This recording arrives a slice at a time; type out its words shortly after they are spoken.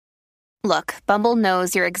Look, Bumble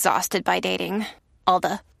knows you're exhausted by dating. All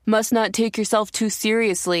the must not take yourself too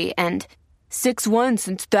seriously and 6'1"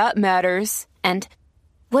 since that matters. And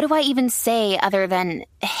what do I even say other than,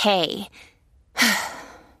 hey?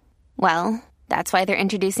 Well, that's why they're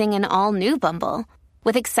introducing an all-new Bumble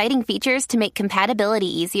with exciting features to make compatibility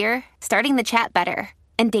easier, starting the chat better,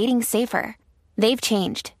 and dating safer. They've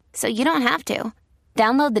changed, so you don't have to.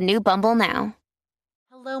 Download the new Bumble now.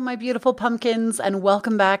 Hello, my beautiful pumpkins, and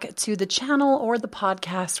welcome back to the channel or the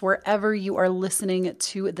podcast, wherever you are listening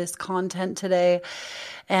to this content today.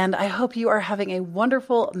 And I hope you are having a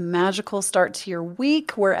wonderful, magical start to your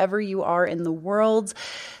week, wherever you are in the world.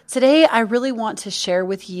 Today, I really want to share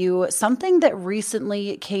with you something that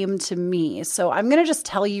recently came to me. So I'm going to just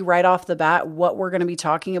tell you right off the bat what we're going to be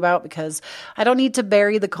talking about, because I don't need to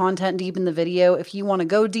bury the content deep in the video. If you want to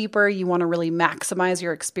go deeper, you want to really maximize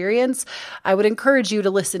your experience, I would encourage you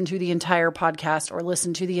to listen to the entire podcast or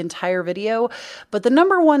listen to the entire video. But the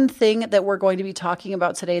number one thing that we're going to be talking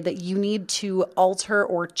about today that you need to alter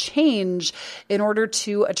or change in order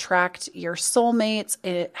to attract your soulmates,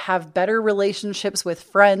 have better relationships with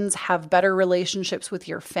friends, have better relationships with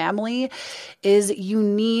your family, is you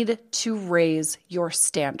need to raise your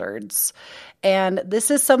standards. And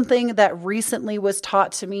this is something that recently was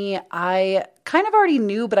taught to me. I kind of already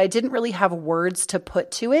knew, but I didn't really have words to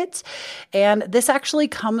put to it. And this actually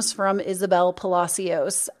comes from Isabel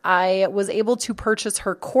Palacios. I was able to purchase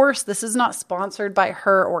her course. This is not sponsored by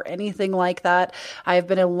her or anything like that. I have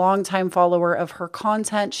been a longtime follower of her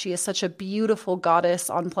content. She is such a beautiful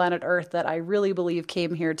goddess on planet Earth that I really believe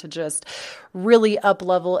came here to just really up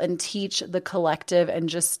level and teach the collective and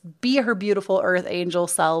just be her beautiful earth angel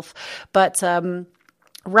self. But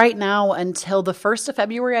right now, until the 1st of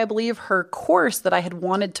February, I believe, her course that I had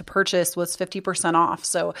wanted to purchase was 50% off.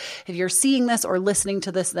 So if you're seeing this or listening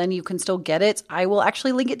to this, then you can still get it. I will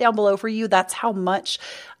actually link it down below for you. That's how much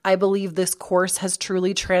I believe this course has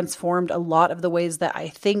truly transformed a lot of the ways that I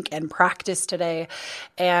think and practice today.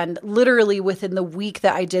 And literally within the week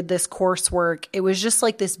that I did this coursework, it was just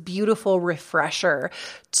like this beautiful refresher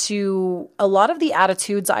to a lot of the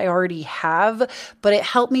attitudes I already have, but it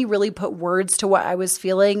helped me really put words to what I was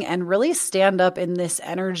feeling and really stand up in this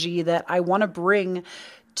energy that I want to bring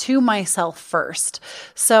to myself first.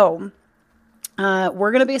 So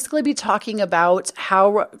we're going to basically be talking about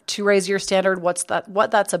how to raise your standard, what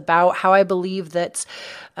that's about, how I believe that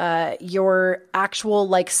your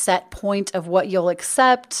actual set point of what you'll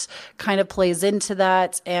accept kind of plays into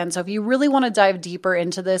that. And so if you really want to dive deeper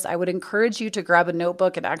into this, I would encourage you to grab a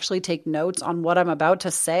notebook and actually take notes on what I'm about to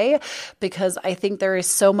say, because I think there is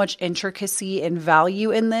so much intricacy and value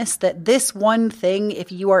in this, that this one thing,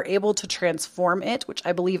 if you are able to transform it, which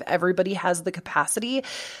I believe everybody has the capacity,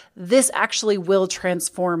 this actually will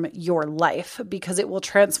transform your life, because it will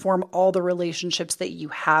transform all the relationships that you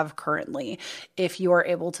have currently if you are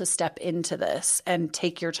able to step into this and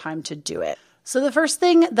take your time to do it. So the first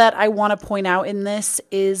thing that I want to point out in this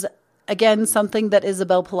is, again, something that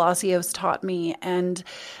Isabel Palacios taught me, and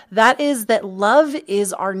that is that love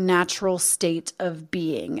is our natural state of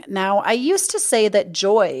being. Now, I used to say that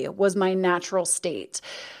joy was my natural state,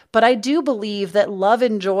 but I do believe that love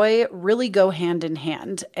and joy really go hand in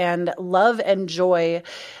hand. And love and joy,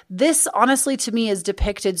 this honestly to me is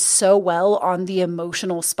depicted so well on the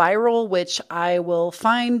emotional spiral, which I will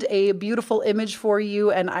find a beautiful image for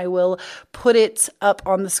you and I will put it up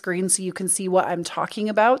on the screen so you can see what I'm talking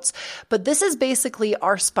about. But this is basically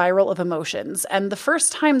our spiral of emotions. And the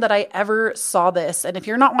first time that I ever saw this, and if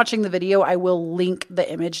you're not watching the video, I will link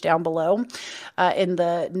the image down below in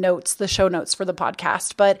the notes, the show notes for the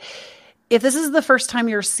podcast. But if this is the first time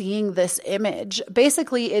you're seeing this image,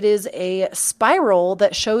 basically it is a spiral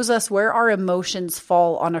that shows us where our emotions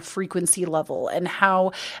fall on a frequency level, and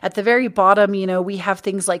how at the very bottom, we have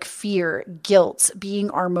things like fear, guilt being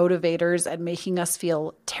our motivators and making us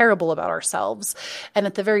feel terrible about ourselves. And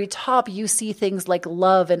at the very top, you see things like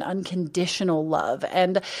love and unconditional love.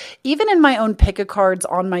 And even in my own pick a cards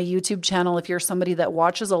on my YouTube channel, if you're somebody that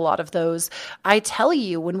watches a lot of those, I tell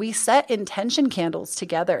you when we set intention candles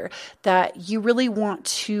together that you really want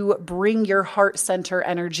to bring your heart center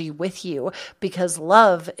energy with you, because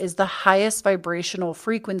love is the highest vibrational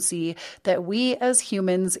frequency that we as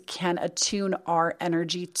humans can attune our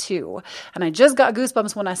energy to. And I just got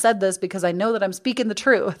goosebumps when I said this, because I know that I'm speaking the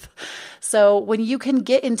truth. So when you can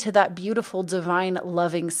get into that beautiful, divine,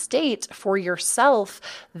 loving state for yourself,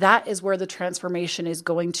 that is where the transformation is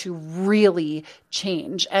going to really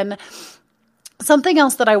change. And Something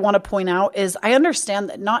else that I want to point out is I understand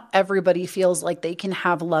that not everybody feels like they can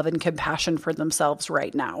have love and compassion for themselves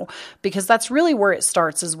right now, because that's really where it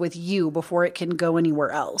starts, is with you before it can go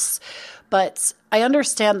anywhere else. But I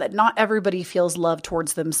understand that not everybody feels love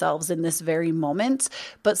towards themselves in this very moment,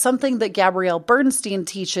 but something that Gabrielle Bernstein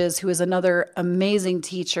teaches, who is another amazing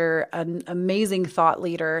teacher, an amazing thought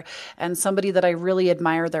leader, and somebody that I really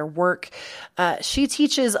admire their work. She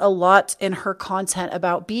teaches a lot in her content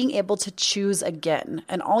about being able to choose again.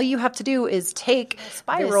 And all you have to do is take a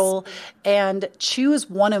spiral and choose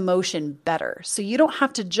one emotion better. So you don't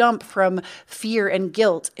have to jump from fear and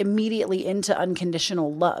guilt immediately into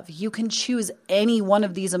unconditional love. You can choose any one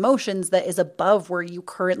of these emotions that is above where you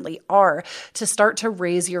currently are to start to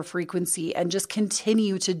raise your frequency and just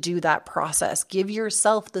continue to do that process. Give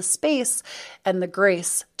yourself the space and the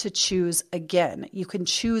grace to choose again. You can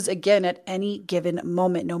choose again at any given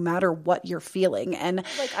moment, no matter what you're feeling. And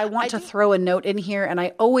I want to throw a note in here, and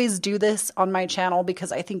I always do this on my channel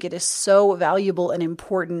because I think it is so valuable and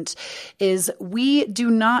important, is we do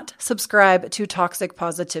not subscribe to toxic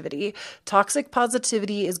positivity. Toxic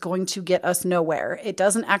positivity is going to get us nowhere. It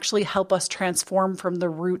doesn't actually help us transform from the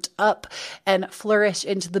root up and flourish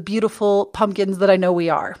into the beautiful pumpkins that I know we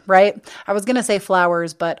are, right? I was going to say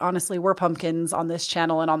flowers, but honestly, we're pumpkins on this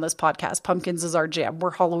channel and on this podcast. Pumpkins is our jam.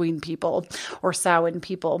 We're Halloween people or Samhain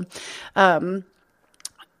people.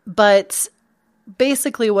 But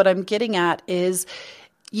basically what I'm getting at is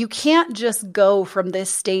you can't just go from this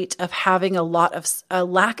state of having a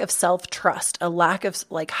lack of self-trust, a lack of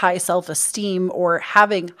high self-esteem, or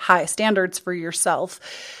having high standards for yourself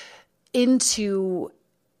into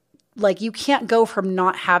you can't go from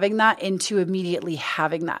not having that into immediately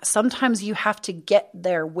having that. Sometimes you have to get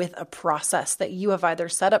there with a process that you have either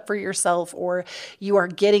set up for yourself, or you are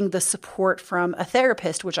getting the support from a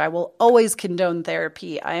therapist, which I will always condone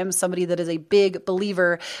therapy. I am somebody that is a big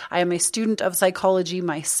believer. I am a student of psychology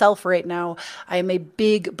myself right now. I am a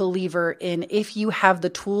big believer in, if you have the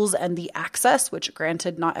tools and the access, which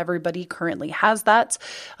granted, not everybody currently has that.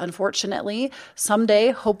 Unfortunately, someday,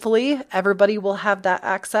 hopefully, everybody will have that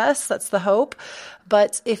access. That's the hope.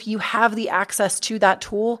 But if you have the access to that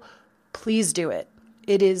tool, please do it.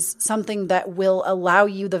 It is something that will allow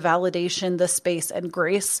you the validation, the space, and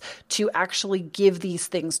grace to actually give these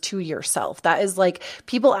things to yourself. That is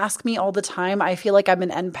people ask me all the time, I feel like I'm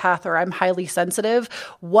an empath or I'm highly sensitive.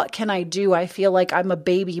 What can I do? I feel like I'm a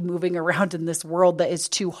baby moving around in this world that is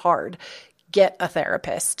too hard. Get a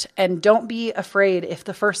therapist, and don't be afraid if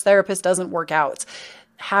the first therapist doesn't work out.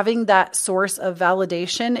 Having that source of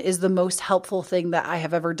validation is the most helpful thing that I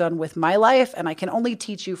have ever done with my life, and I can only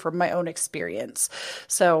teach you from my own experience.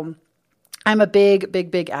 So I'm a big,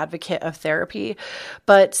 big, big advocate of therapy.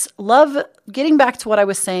 But love, getting back to what I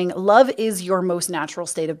was saying, love is your most natural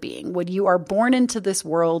state of being. When you are born into this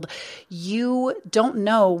world, you don't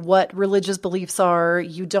know what religious beliefs are.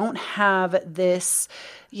 You don't have this,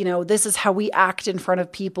 this is how we act in front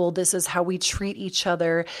of people. This is how we treat each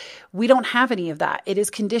other. We don't have any of that. It is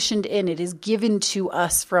conditioned in. It is given to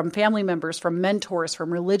us from family members, from mentors,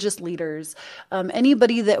 from religious leaders,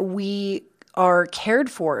 anybody that we are cared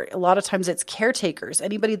for. A lot of times it's caretakers.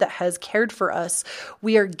 Anybody that has cared for us,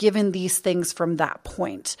 we are given these things from that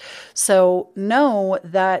point. So know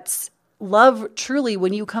that love, truly,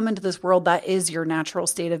 when you come into this world, that is your natural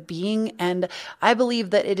state of being. And I believe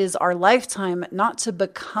that it is our lifetime not to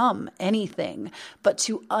become anything, but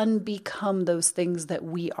to unbecome those things that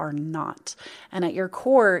we are not. And at your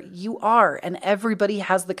core, you are, and everybody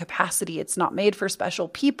has the capacity. It's not made for special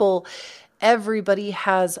people. Everybody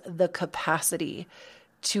has the capacity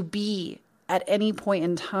to be, at any point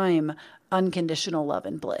in time, unconditional love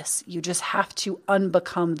and bliss. You just have to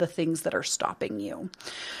unbecome the things that are stopping you.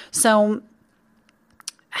 So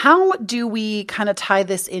how do we kind of tie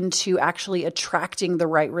this into actually attracting the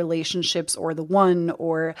right relationships, or the one,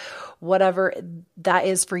 or whatever that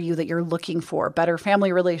is for you that you're looking for? Better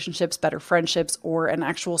family relationships, better friendships, or an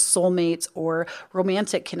actual soulmate or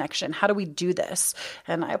romantic connection. How do we do this?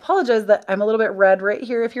 And I apologize that I'm a little bit red right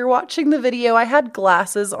here. If you're watching the video, I had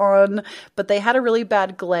glasses on, but they had a really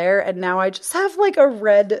bad glare, and now I just have a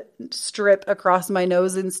red strip across my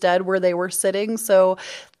nose instead where they were sitting. So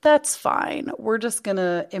that's fine. We're just going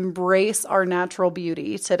to embrace our natural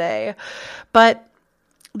beauty today. But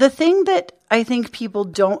the thing that I think people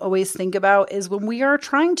don't always think about is when we are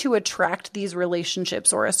trying to attract these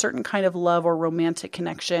relationships or a certain kind of love or romantic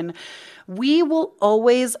connection, we will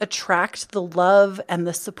always attract the love and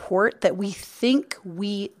the support that we think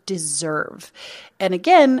we deserve. And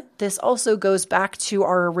again, this also goes back to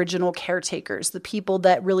our original caretakers, the people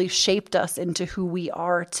that really shaped us into who we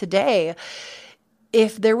are today.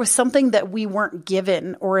 if there was something that we weren't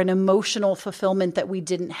given, or an emotional fulfillment that we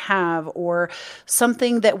didn't have, or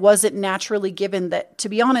something that wasn't naturally given that, to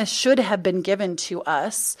be honest, should have been given to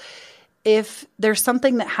us, if there's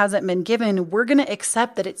something that hasn't been given, we're going to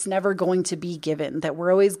accept that it's never going to be given, that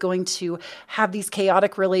we're always going to have these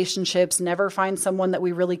chaotic relationships, never find someone that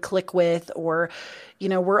we really click with, or,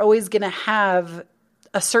 we're always going to have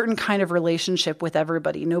a certain kind of relationship with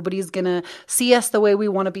everybody. Nobody's going to see us the way we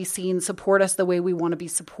want to be seen, support us the way we want to be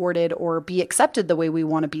supported, or be accepted the way we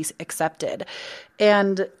want to be accepted.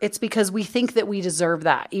 And it's because we think that we deserve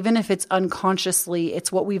that. Even if it's unconsciously,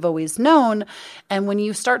 it's what we've always known. And when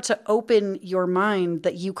you start to open your mind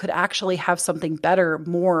that you could actually have something better,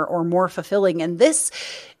 more fulfilling, and this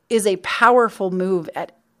is a powerful move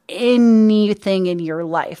at anything in your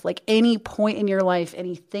life, like any point in your life,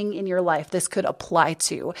 anything in your life, this could apply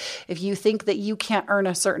to. If you think that you can't earn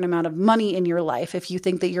a certain amount of money in your life, if you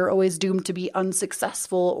think that you're always doomed to be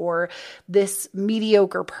unsuccessful or this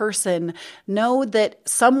mediocre person, know that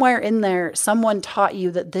somewhere in there, someone taught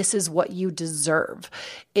you that this is what you deserve.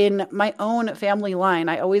 In my own family line,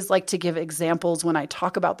 I always like to give examples when I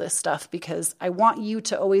talk about this stuff, because I want you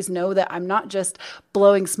to always know that I'm not just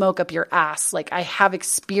blowing smoke up your ass. Like, I have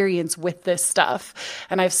experience with this stuff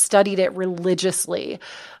and I've studied it religiously.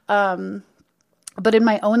 But in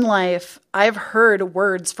my own life, I've heard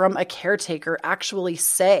words from a caretaker actually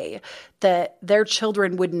say that their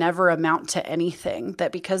children would never amount to anything,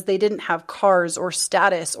 that because they didn't have cars or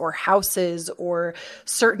status or houses or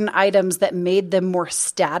certain items that made them more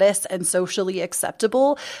status and socially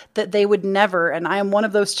acceptable, that they would never, and I am one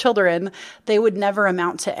of those children, they would never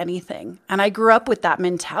amount to anything. And I grew up with that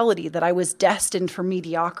mentality that I was destined for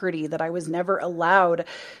mediocrity, that I was never allowed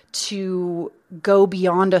to go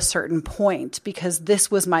beyond a certain point because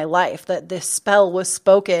this was my life, that this spell was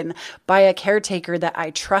spoken by a caretaker that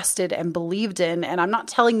I trusted and believed in. And I'm not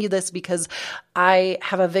telling you this because I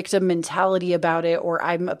have a victim mentality about it or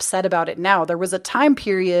I'm upset about it now. There was a time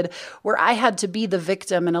period where I had to be the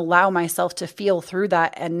victim and allow myself to feel through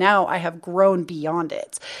that. And now I have grown beyond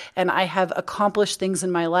it. And I have accomplished things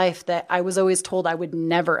in my life that I was always told I would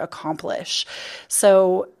never accomplish.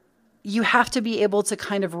 So you have to be able to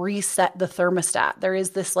kind of reset the thermostat. There is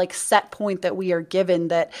this like set point that we are given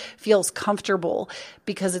that feels comfortable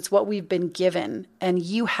because it's what we've been given. And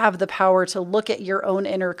you have the power to look at your own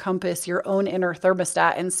inner compass, your own inner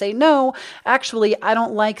thermostat and say, no, actually, I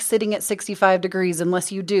don't like sitting at 65 degrees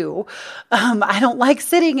unless you do. I don't like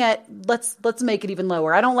sitting at, let's make it even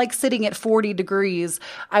lower. I don't like sitting at 40 degrees.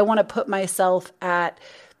 I want to put myself at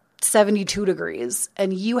 72 degrees,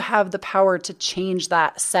 and you have the power to change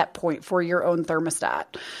that set point for your own thermostat.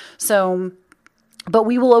 So, but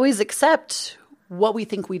we will always accept what we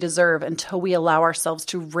think we deserve until we allow ourselves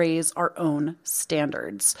to raise our own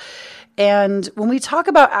standards. And when we talk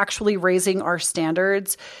about actually raising our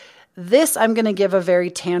standards, this I'm going to give a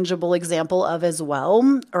very tangible example of as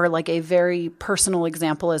well, or like a very personal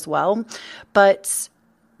example as well. But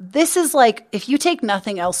this is like, if you take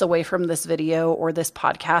nothing else away from this video or this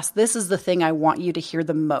podcast, this is the thing I want you to hear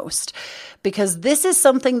the most, because this is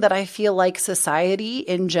something that I feel like society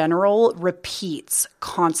in general repeats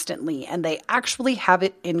constantly, and they actually have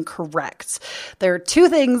it incorrect. There are two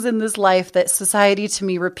things in this life that society to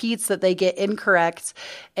me repeats that they get incorrect,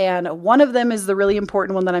 and one of them is the really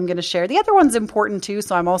important one that I'm going to share. The other one's important too,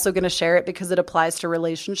 so I'm also going to share it because it applies to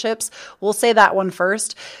relationships. We'll say that one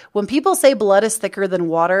first. When people say blood is thicker than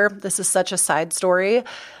water, this is such a side story.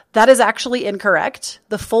 That is actually incorrect.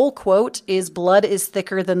 The full quote is blood is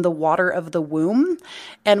thicker than the water of the womb.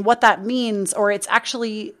 And what that means, or it's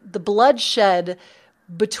actually the bloodshed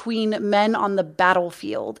between men on the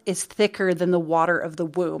battlefield is thicker than the water of the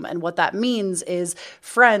womb. And what that means is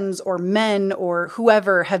friends or men or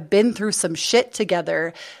whoever have been through some shit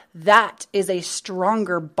together, that is a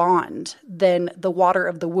stronger bond than the water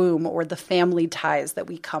of the womb or the family ties that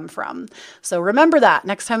we come from. So remember that.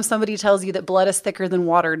 Next time somebody tells you that blood is thicker than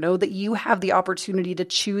water, know that you have the opportunity to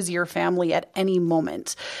choose your family at any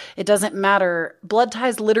moment. It doesn't matter. Blood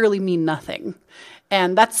ties literally mean nothing.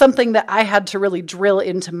 And that's something that I had to really drill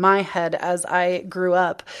into my head as I grew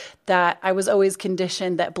up, that I was always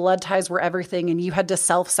conditioned that blood ties were everything and you had to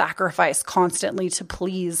self-sacrifice constantly to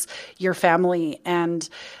please your family. And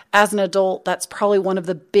as an adult, that's probably one of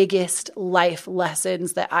the biggest life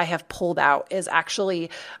lessons that I have pulled out is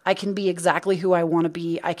actually I can be exactly who I want to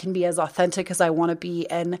be. I can be as authentic as I want to be.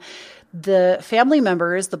 And the family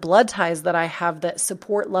members, the blood ties that I have that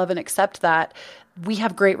support, love, and accept that, we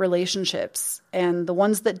have great relationships. And the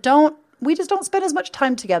ones that don't, we just don't spend as much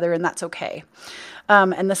time together, and that's okay.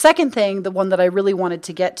 And the second thing, the one that I really wanted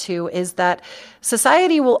to get to, is that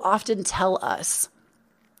society will often tell us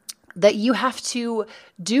that you have to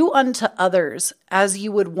do unto others as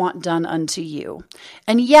you would want done unto you.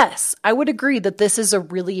 And yes, I would agree that this is a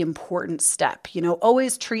really important step.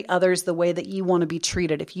 Always treat others the way that you want to be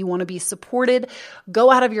treated. If you want to be supported,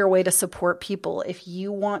 go out of your way to support people. If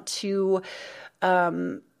you want to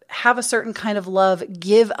have a certain kind of love,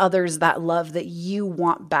 give others that love that you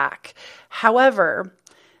want back. However,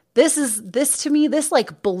 this to me,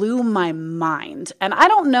 like blew my mind. And I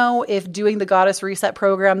don't know if doing the Goddess Reset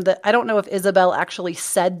program, I don't know if Isabel actually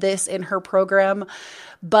said this in her program,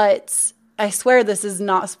 but I swear this is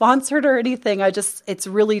not sponsored or anything. It's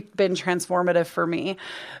really been transformative for me.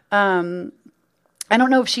 I don't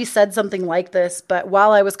know if she said something like this, but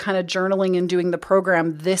while I was kind of journaling and doing the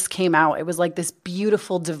program, this came out. It was like this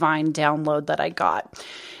beautiful divine download that I got.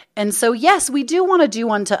 And so, yes, we do want to do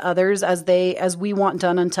unto others as we want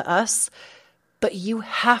done unto us, but you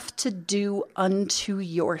have to do unto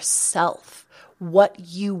yourself what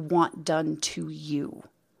you want done to you.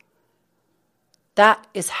 That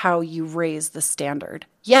is how you raise the standard.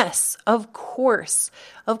 Yes, of course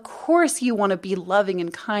you want to be loving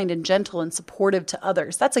and kind and gentle and supportive to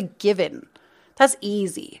others. That's a given. That's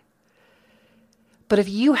easy. But if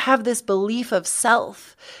you have this belief of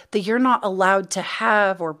self that you're not allowed to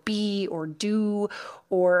have or be or do,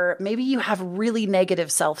 or maybe you have really negative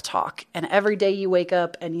self-talk and every day you wake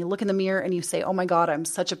up and you look in the mirror and you say, oh my God, I'm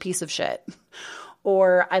such a piece of shit.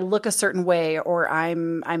 Or I look a certain way, or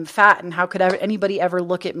I'm fat and how could anybody ever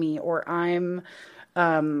look at me? Or I'm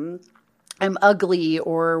ugly,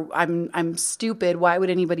 or I'm stupid. Why would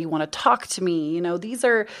anybody want to talk to me? These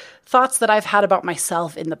are thoughts that I've had about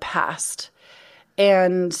myself in the past.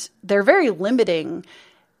 And they're very limiting,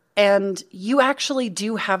 and you actually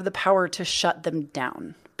do have the power to shut them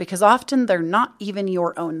down, because often they're not even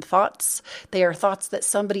your own thoughts. They are thoughts that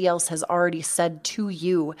somebody else has already said to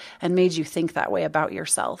you and made you think that way about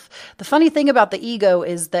yourself. The funny thing about the ego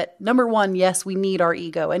is that, number one, yes, we need our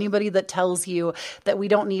ego. Anybody that tells you that we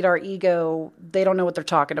don't need our ego, they don't know what they're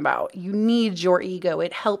talking about. You need your ego.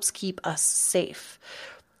 It helps keep us safe.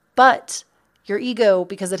 But your ego,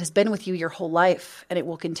 because it has been with you your whole life and it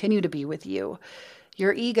will continue to be with you,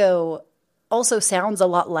 your ego also sounds a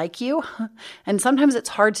lot like you. And sometimes it's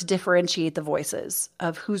hard to differentiate the voices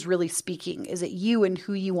of who's really speaking. Is it you and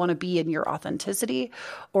who you want to be in your authenticity?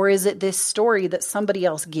 Or is it this story that somebody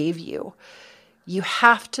else gave you? You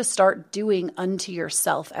have to start doing unto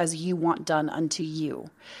yourself as you want done unto you.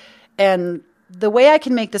 And the way I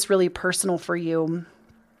can make this really personal for you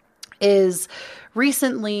is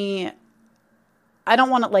recently, I don't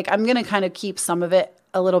want to, I'm going to kind of keep some of it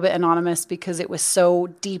a little bit anonymous because it was so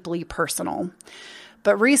deeply personal.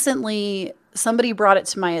 But recently, somebody brought it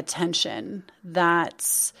to my attention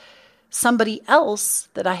that somebody else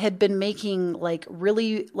that I had been making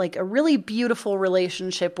a really beautiful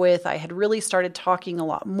relationship with, I had really started talking a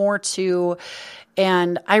lot more to,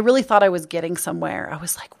 and I really thought I was getting somewhere. I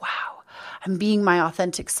was like, wow, I'm being my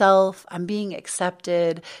authentic self. I'm being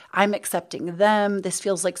accepted. I'm accepting them. This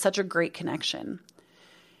feels like such a great connection.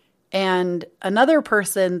 And another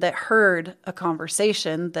person that heard a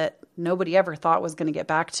conversation that nobody ever thought was going to get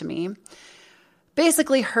back to me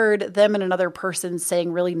basically heard them and another person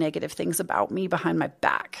saying really negative things about me behind my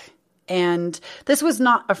back. And this was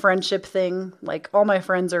not a friendship thing. All my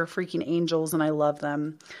friends are freaking angels and I love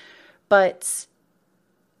them. But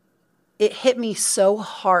it hit me so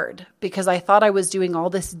hard because I thought I was doing all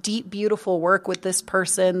this deep, beautiful work with this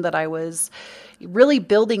person, that I was really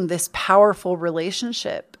building this powerful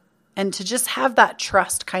relationship. And to just have that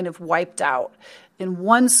trust kind of wiped out in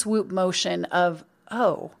one swoop motion of,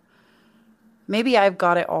 oh, maybe I've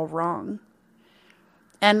got it all wrong.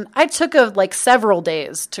 And I took several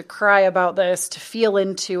days to cry about this, to feel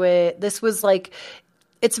into it. This was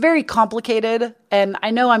it's very complicated. And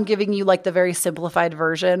I know I'm giving you the very simplified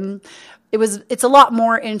version. It's a lot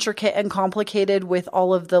more intricate and complicated with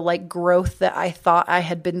all of the growth that I thought I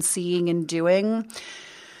had been seeing and doing.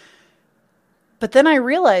 But then I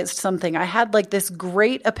realized something. I had this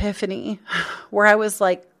great epiphany where I was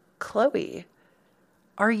like, Chloe,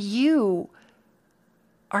 are you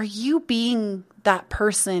being that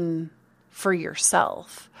person for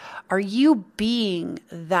yourself? Are you being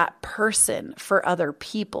that person for other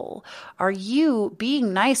people? Are you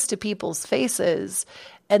being nice to people's faces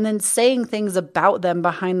and then saying things about them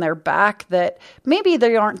behind their back that maybe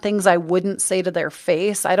they aren't things I wouldn't say to their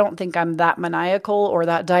face? I don't think I'm that maniacal or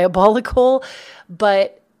that diabolical,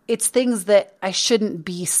 but it's things that I shouldn't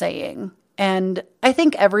be saying. And I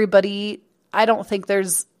think I don't think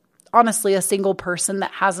there's honestly a single person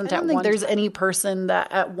that hasn't there's any person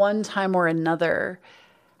that at one time or another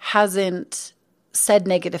hasn't said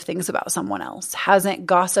negative things about someone else, hasn't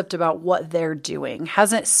gossiped about what they're doing,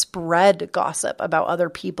 hasn't spread gossip about other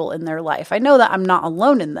people in their life. I know that I'm not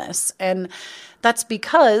alone in this. And that's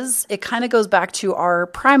because it kind of goes back to our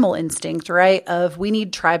primal instinct, right? Of we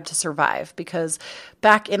need tribe to survive, because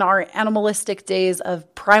back in our animalistic days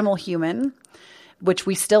of primal human, which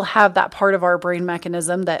we still have that part of our brain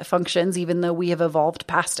mechanism that functions, even though we have evolved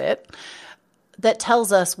past it, that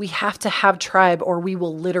tells us we have to have tribe or we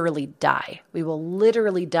will literally die. We will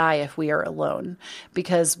literally die if we are alone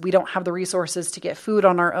because we don't have the resources to get food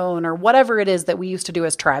on our own or whatever it is that we used to do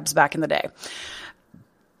as tribes back in the day.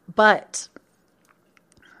 But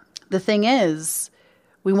the thing is,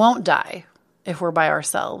 we won't die if we're by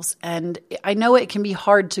ourselves. And I know it can be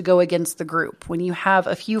hard to go against the group when you have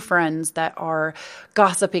a few friends that are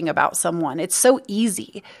gossiping about someone. It's so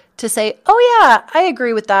easy to say, oh yeah, I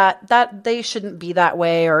agree with that they shouldn't be that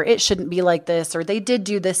way, or it shouldn't be like this, or they did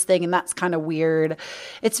do this thing and that's kind of weird.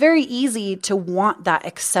 It's very easy to want that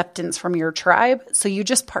acceptance from your tribe, so you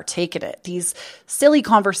just partake in it. These silly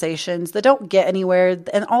conversations that don't get anywhere,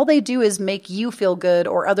 and all they do is make you feel good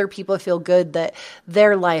or other people feel good that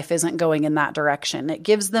their life isn't going in that direction. It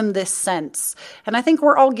gives them this sense, and I think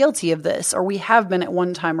we're all guilty of this, or we have been at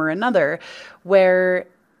one time or another, where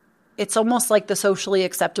it's almost like the socially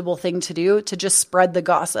acceptable thing to do to just spread the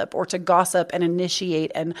gossip, or to gossip and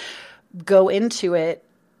initiate and go into it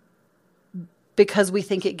because we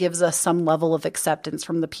think it gives us some level of acceptance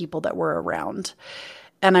from the people that we're around.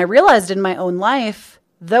 And I realized in my own life,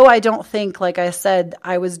 though I don't think, like I said,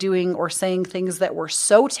 I was doing or saying things that were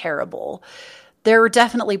so terrible, there were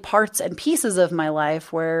definitely parts and pieces of my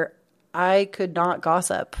life where I could not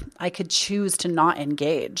gossip. I could choose to not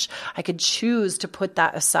engage. I could choose to put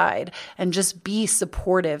that aside and just be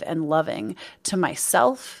supportive and loving to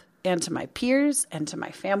myself and to my peers and to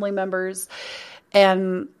my family members,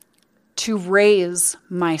 and to raise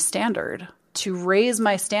my standard,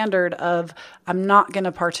 of I'm not going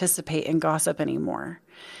to participate in gossip anymore.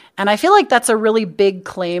 And I feel like that's a really big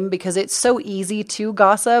claim because it's so easy to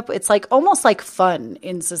gossip. It's like almost like fun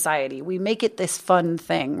in society. We make it this fun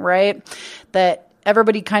thing, right? That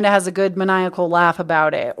everybody kind of has a good maniacal laugh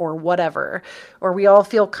about it or whatever. Or we all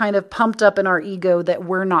feel kind of pumped up in our ego that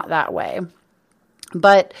we're not that way.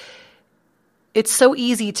 But it's so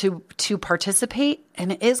easy to participate,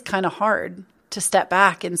 and it is kind of hard to step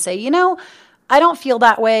back and say, I don't feel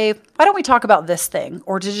that way. Why don't we talk about this thing?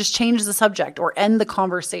 Or to just change the subject or end the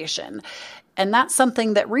conversation. And that's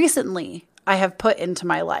something that recently I have put into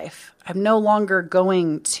my life. I'm no longer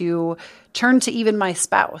going to turn to even my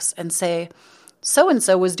spouse and say,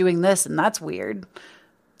 so-and-so was doing this and that's weird.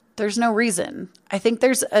 There's no reason. I think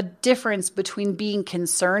there's a difference between being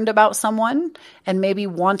concerned about someone and maybe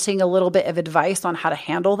wanting a little bit of advice on how to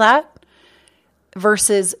handle that,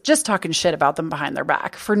 versus just talking shit about them behind their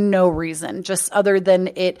back for no reason, just other than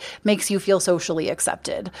it makes you feel socially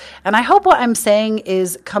accepted. And I hope what I'm saying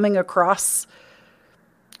is coming across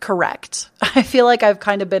correct. I feel like I've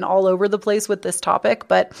kind of been all over the place with this topic,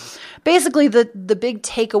 but basically the big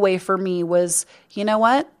takeaway for me was, you know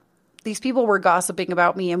what? These people were gossiping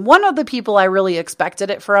about me, and one of the people I really expected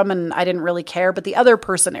it from and I didn't really care, but the other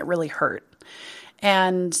person it really hurt.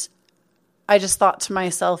 And I just thought to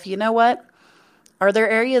myself, you know what? Are there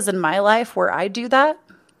areas in my life where I do that?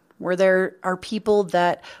 Where there are people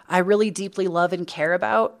that I really deeply love and care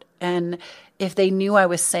about? And if they knew I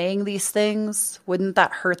was saying these things, wouldn't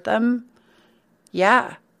that hurt them?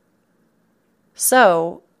 Yeah.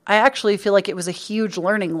 So I actually feel like it was a huge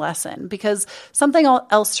learning lesson, because something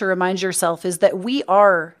else to remind yourself is that we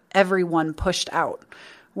are everyone pushed out.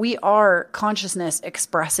 We are consciousness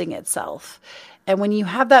expressing itself. And when you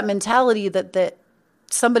have that mentality that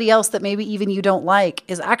somebody else that maybe even you don't like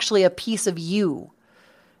is actually a piece of you.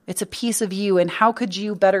 It's a piece of you. And how could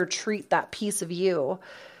you better treat that piece of you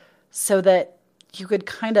so that you could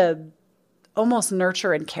kind of almost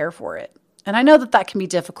nurture and care for it? And I know that can be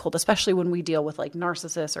difficult, especially when we deal with like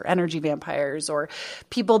narcissists or energy vampires or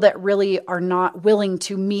people that really are not willing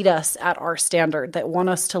to meet us at our standard, that want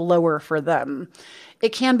us to lower for them. It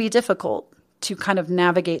can be difficult to kind of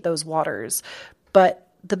navigate those waters. But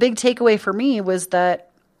the big takeaway for me was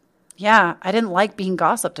that, yeah, I didn't like being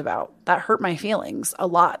gossiped about. That hurt my feelings a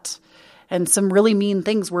lot. And some really mean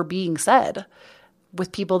things were being said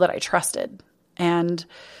with people that I trusted. And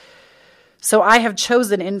so I have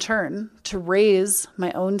chosen in turn to raise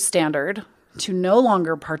my own standard, to no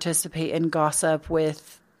longer participate in gossip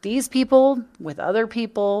with these people, with other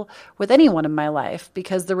people, with anyone in my life,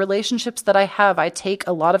 because the relationships that I have, I take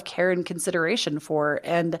a lot of care and consideration for.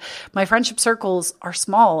 And my friendship circles are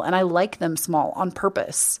small, and I like them small on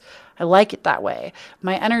purpose. I like it that way.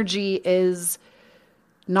 My energy is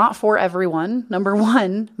not for everyone. Number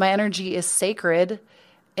one, my energy is sacred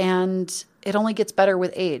and it only gets better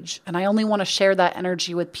with age. And I only want to share that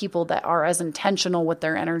energy with people that are as intentional with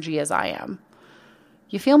their energy as I am.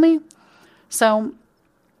 You feel me? So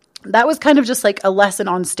that was kind of just like a lesson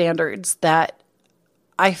on standards that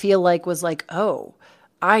I feel like was like, oh,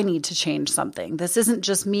 I need to change something. This isn't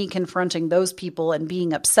just me confronting those people and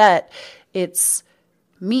being upset. It's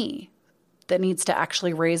me that needs to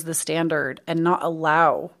actually raise the standard and not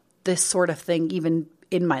allow this sort of thing even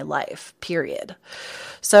in my life, period.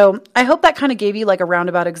 So I hope that kind of gave you like a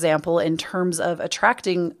roundabout example in terms of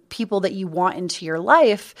attracting people that you want into your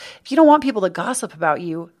life. If you don't want people to gossip about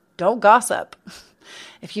you, don't gossip.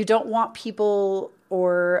 If you don't want people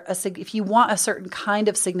if you want a certain kind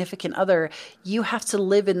of significant other, you have to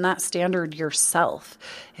live in that standard yourself.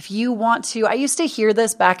 If you want to, I used to hear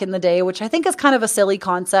this back in the day, which I think is kind of a silly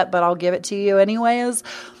concept, but I'll give it to you anyways.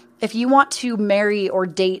 If you want to marry or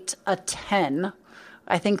date a 10,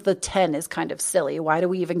 I think the 10 is kind of silly. Why do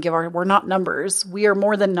we even we're not numbers. We are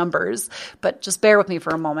more than numbers, but just bear with me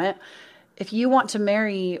for a moment. If you want to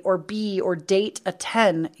marry or be or date a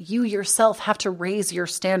 10, you yourself have to raise your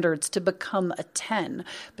standards to become a 10.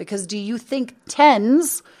 Because do you think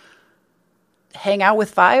 10s hang out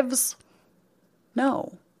with 5s?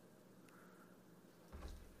 No.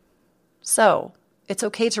 So it's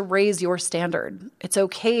okay to raise your standard. It's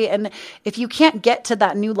okay. And if you can't get to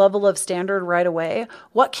that new level of standard right away,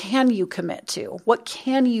 what can you commit to? What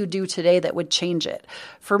can you do today that would change it?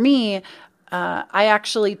 For me, I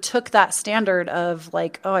actually took that standard of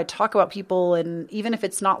like, oh, I talk about people, and even if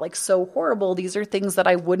it's not like so horrible, these are things that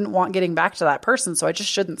I wouldn't want getting back to that person, so I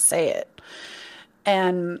just shouldn't say it.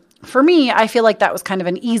 And for me, I feel like that was kind of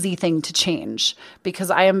an easy thing to change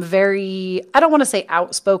because I am I don't want to say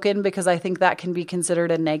outspoken because I think that can be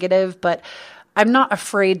considered a negative, but I'm not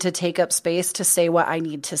afraid to take up space to say what I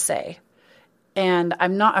need to say. And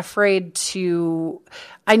I'm not afraid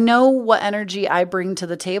I know what energy I bring to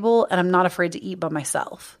the table, and I'm not afraid to eat by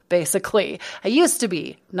myself, basically. I used to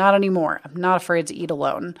be, not anymore. I'm not afraid to eat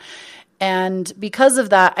alone. And because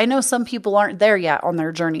of that, I know some people aren't there yet on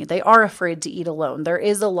their journey. They are afraid to eat alone. There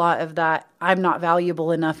is a lot of that I'm not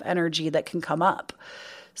valuable enough energy that can come up.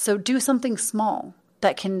 So do something small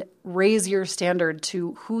that can raise your standard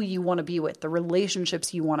to who you want to be with, the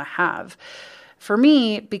relationships you want to have. For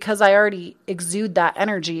me, because I already exude that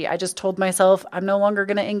energy, I just told myself I'm no longer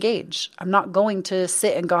going to engage. I'm not going to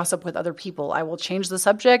sit and gossip with other people. I will change the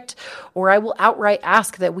subject, or I will outright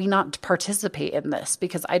ask that we not participate in this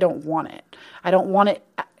because I don't want it. I don't want it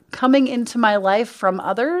coming into my life from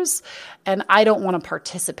others, and I don't want to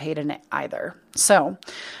participate in it either. So,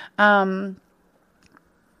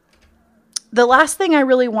 the last thing I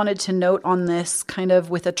really wanted to note on this kind of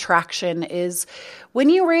with attraction is when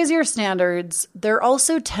you raise your standards, there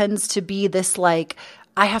also tends to be this like,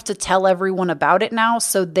 I have to tell everyone about it now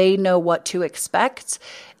so they know what to expect.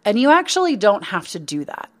 And you actually don't have to do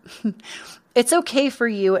that. It's okay for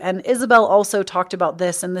you. And Isabel also talked about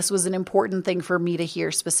this, and this was an important thing for me to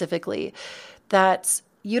hear specifically, that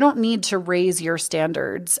you don't need to raise your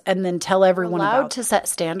standards and then tell everyone about it. You're allowed to set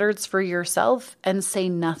standards for yourself and say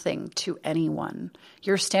nothing to anyone.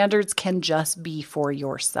 Your standards can just be for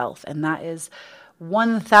yourself, and that is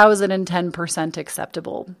 1010%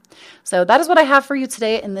 acceptable. So that is what I have for you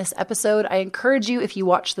today in this episode. I encourage you, if you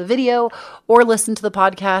watch the video or listen to the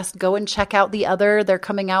podcast, go and check out the other. They're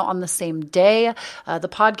coming out on the same day. The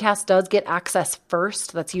podcast does get access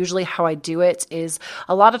first. That's usually how I do it. Is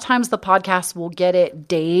a lot of times the podcast will get it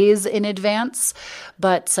days in advance,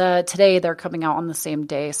 but today they're coming out on the same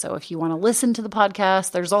day. So if you want to listen to the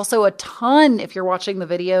podcast, there's also a ton, if you're watching the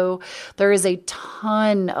video, there is a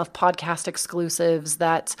ton of podcast exclusives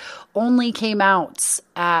that only came out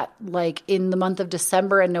at like in the month of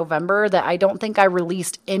December and November that I don't think I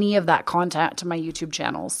released any of that content to my YouTube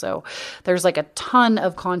channel. So there's like a ton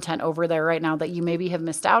of content over there right now that you maybe have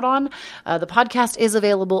missed out on. The podcast is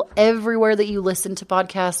available everywhere that you listen to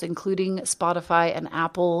podcasts, including Spotify and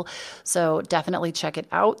Apple. So definitely check it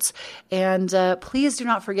out. And please do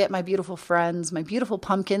not forget my beautiful friends, my beautiful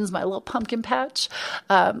pumpkins, my little pumpkin patch.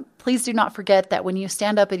 Please do not forget that when you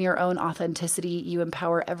stand up in your own authenticity, you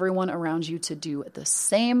empower everyone around you to do the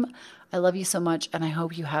same. I love you so much, and I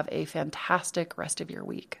hope you have a fantastic rest of your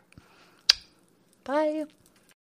week. Bye.